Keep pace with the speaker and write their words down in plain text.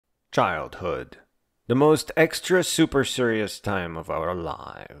Childhood, the most extra super serious time of our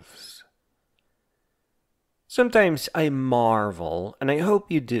lives. Sometimes I marvel, and I hope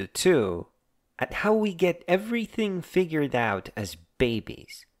you do too, at how we get everything figured out as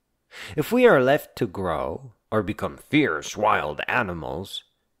babies. If we are left to grow, or become fierce wild animals,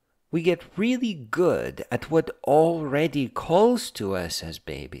 we get really good at what already calls to us as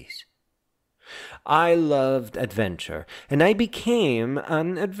babies. I loved adventure, and I became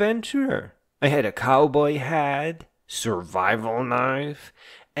an adventurer. I had a cowboy hat, survival knife,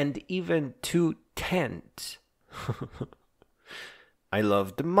 and even 2 tents. I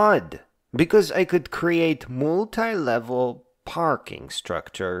loved mud because I could create multi-level parking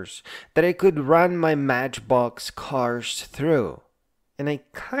structures that I could run my matchbox cars through. And I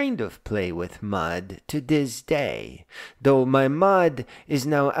kind of play with mud to this day, though my mud is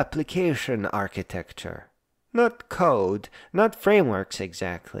now application architecture. Not code, not frameworks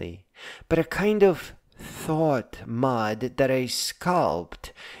exactly, but a kind of thought mud that I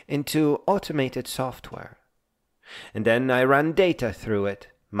sculpt into automated software. And then I run data through it.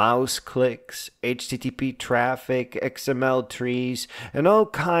 Mouse clicks, HTTP traffic, XML trees, and all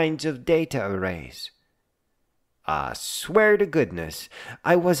kinds of data arrays. I swear to goodness,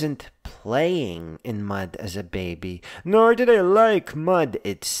 I wasn't playing in mud as a baby, nor did I like mud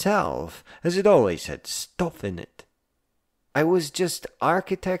itself, as it always had stuff in it. I was just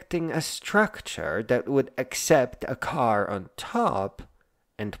architecting a structure that would accept a car on top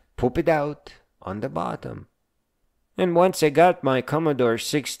and poop it out on the bottom. And once I got my Commodore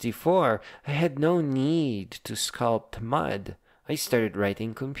 64, I had no need to sculpt mud. I started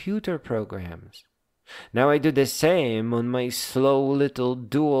writing computer programs. Now I do the same on my slow little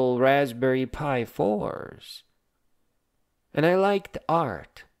dual Raspberry Pi 4s. And I liked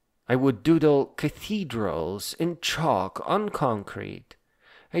art. I would doodle cathedrals in chalk on concrete.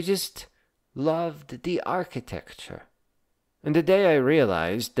 I just loved the architecture. And the day I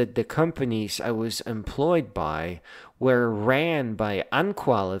realized that the companies I was employed by were ran by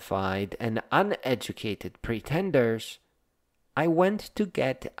unqualified and uneducated pretenders, I went to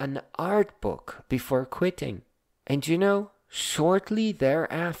get an art book before quitting. And shortly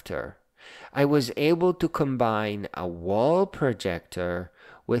thereafter, I was able to combine a wall projector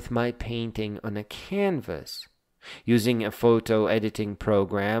with my painting on a canvas. Using a photo editing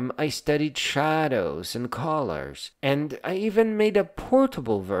program, I studied shadows and colors, and I even made a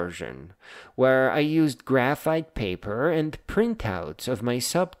portable version where I used graphite paper and printouts of my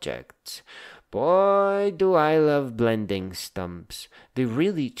subjects. Boy, do I love blending stumps. They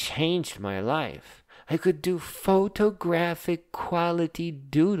really changed my life. I could do photographic quality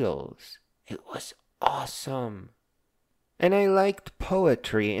doodles. It was awesome. And I liked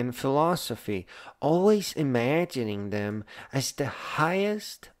poetry and philosophy, always imagining them as the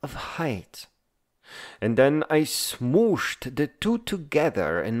highest of heights. And then I smooshed the two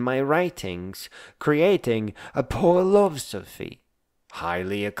together in my writings, creating a poelosophy,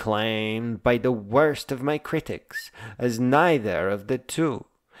 highly acclaimed by the worst of my critics as neither of the two,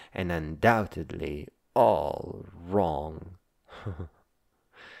 and undoubtedly all wrong.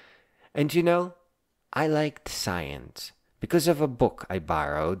 And I liked science because of a book I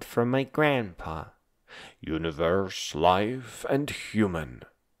borrowed from my grandpa, Universe, Life, and Human,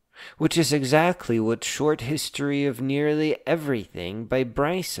 which is exactly what Short History of Nearly Everything by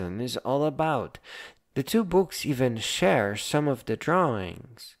Bryson is all about. The two books even share some of the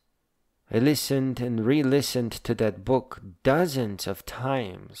drawings. I listened and re-listened to that book dozens of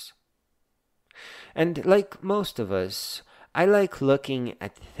times. And like most of us, I like looking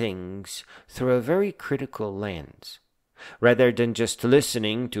at things through a very critical lens. Rather than just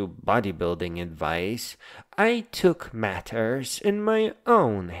listening to bodybuilding advice, I took matters in my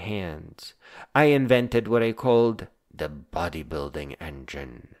own hands. I invented what I called the bodybuilding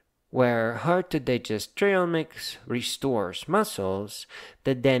engine, where hard-to-digest trail mix restores muscles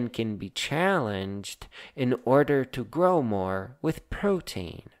that then can be challenged in order to grow more with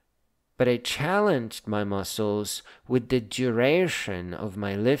protein. But I challenged my muscles with the duration of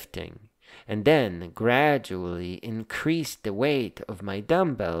my lifting, and then gradually increased the weight of my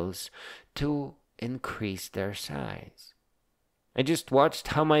dumbbells to increase their size. I just watched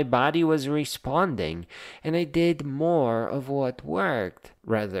how my body was responding, and I did more of what worked,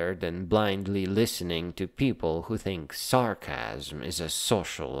 rather than blindly listening to people who think sarcasm is a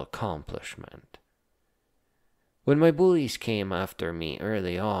social accomplishment. When my bullies came after me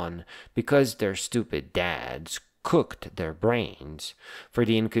early on because their stupid dads cooked their brains, for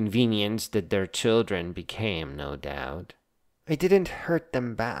the inconvenience that their children became, no doubt, I didn't hurt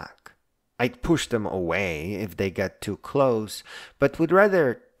them back. I'd push them away if they got too close, but would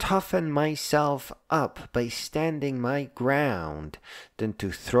rather toughen myself up by standing my ground than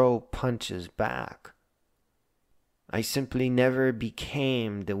to throw punches back. I simply never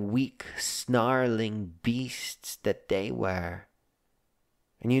became the weak, snarling beasts that they were.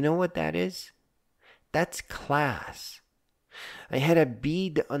 And you know what that is? That's class. I had a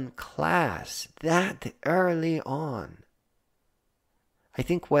bead on class that early on. I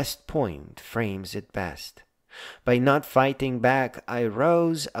think West Point frames it best. By not fighting back, I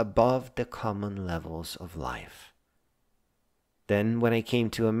rose above the common levels of life. Then, when I came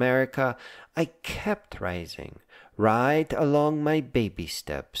to America, I kept rising, right along my baby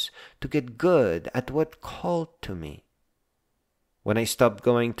steps, to get good at what called to me. When I stopped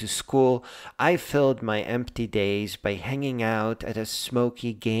going to school, I filled my empty days by hanging out at a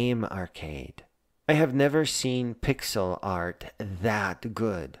smoky game arcade. I have never seen pixel art that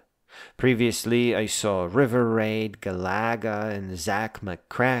good. Previously, I saw River Raid, Galaga, and Zack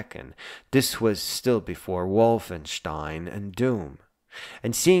McCracken. This was still before Wolfenstein and Doom.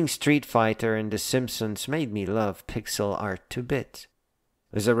 And seeing Street Fighter and The Simpsons made me love pixel art to bits.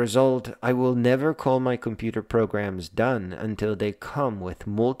 As a result, I will never call my computer programs done until they come with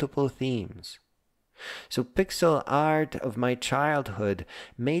multiple themes. So pixel art of my childhood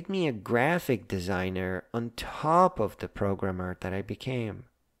made me a graphic designer on top of the programmer that I became.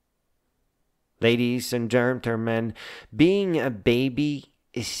 Ladies and gentlemen, being a baby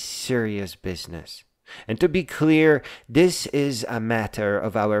is serious business. And to be clear, this is a matter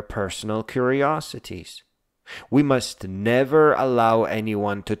of our personal curiosities. We must never allow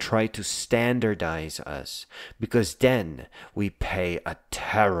anyone to try to standardize us, because then we pay a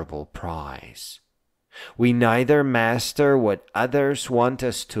terrible price. We neither master what others want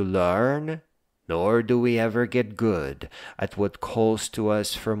us to learn, nor do we ever get good at what calls to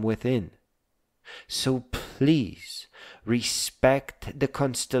us from within. So please, respect the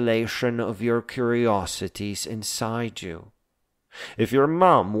constellation of your curiosities inside you. If your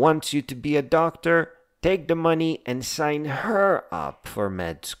mom wants you to be a doctor, take the money and sign her up for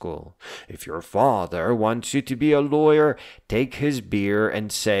med school. If your father wants you to be a lawyer, take his beer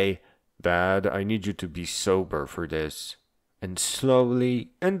and say, "Dad, I need you to be sober for this." And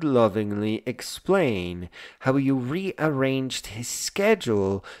slowly and lovingly explain how you rearranged his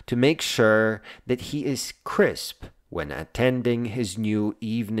schedule to make sure that he is crisp when attending his new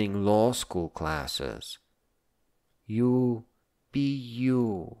evening law school classes. You be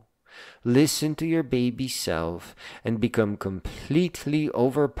you. Listen to your baby self and become completely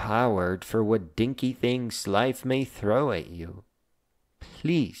overpowered for what dinky things life may throw at you.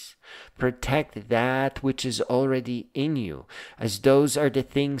 Please protect that which is already in you, as those are the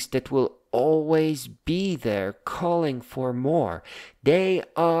things that will always be there calling for more. They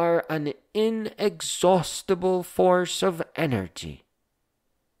are an inexhaustible force of energy.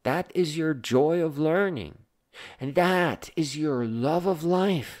 That is your joy of learning, and that is your love of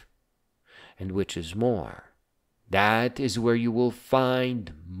life. And which is more, that is where you will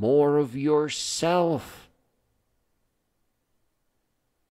find more of yourself.